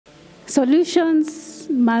Solutions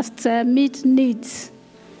must meet needs.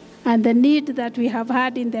 And the need that we have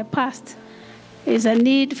had in the past is a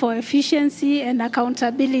need for efficiency and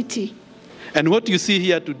accountability. And what you see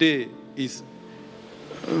here today is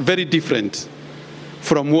very different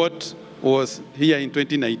from what was here in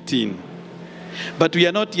 2019. But we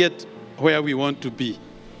are not yet where we want to be.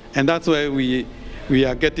 And that's why we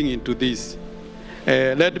are getting into this.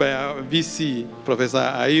 Led by our VC, Professor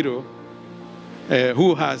Airo,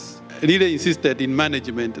 who has really insisted in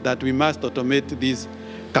management that we must automate this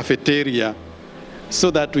cafeteria so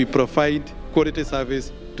that we provide quality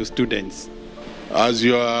service to students. As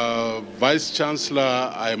your Vice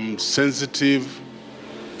Chancellor, I'm sensitive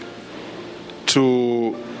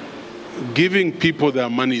to giving people their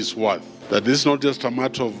money's worth. That this is not just a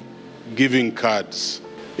matter of giving cards.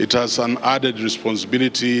 It has an added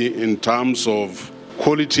responsibility in terms of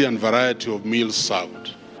quality and variety of meals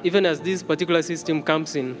served. Even as this particular system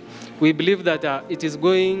comes in, we believe that it is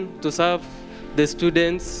going to serve the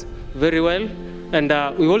students very well. And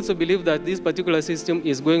we also believe that this particular system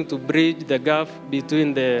is going to bridge the gap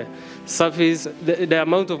between the service, the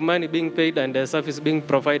amount of money being paid and the service being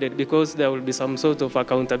provided, because there will be some sort of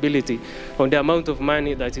accountability on the amount of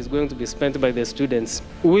money that is going to be spent by the students.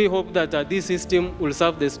 We hope that this system will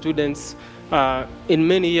serve the students in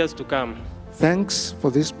many years to come. Thanks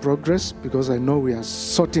for this progress, because I know we are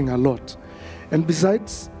sorting a lot. And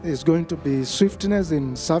besides, there's going to be swiftness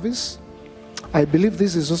in service. I believe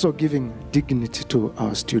this is also giving dignity to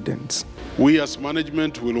our students. We as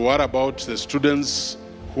management will worry about the students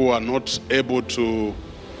who are not able to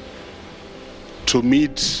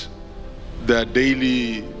meet their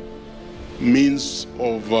daily means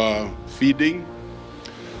of feeding,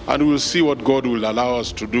 and we'll see what God will allow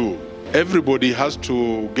us to do. Everybody has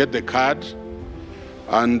to get the card,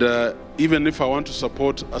 and even if I want to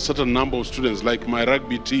support a certain number of students, like my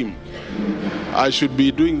rugby team, I should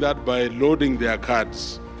be doing that by loading their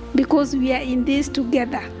cards. Because we are in this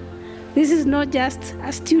together. This is not just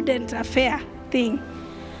a student affair thing.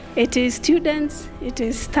 It is students, it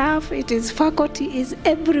is staff, it is faculty, it is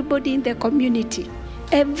everybody in the community.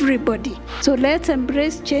 Everybody. So let's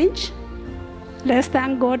embrace change. Let's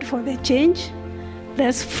thank God for the change.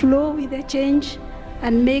 Let's flow with the change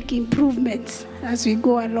and make improvements as we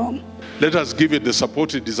go along. Let us give it the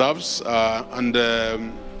support it deserves, and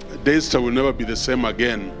Daystar will never be the same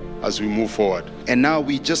again as we move forward. And now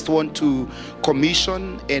we just want to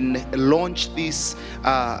commission and launch this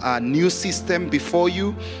new system before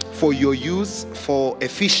you, for your use, for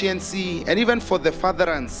efficiency, and even for the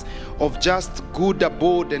furtherance of just good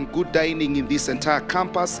abode and good dining in this entire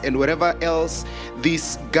campus and wherever else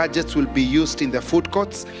these gadgets will be used in the food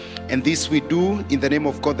courts. And this we do in the name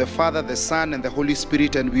of God the Father, the Son, and the Holy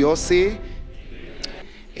Spirit, and we all say,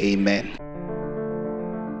 Amen.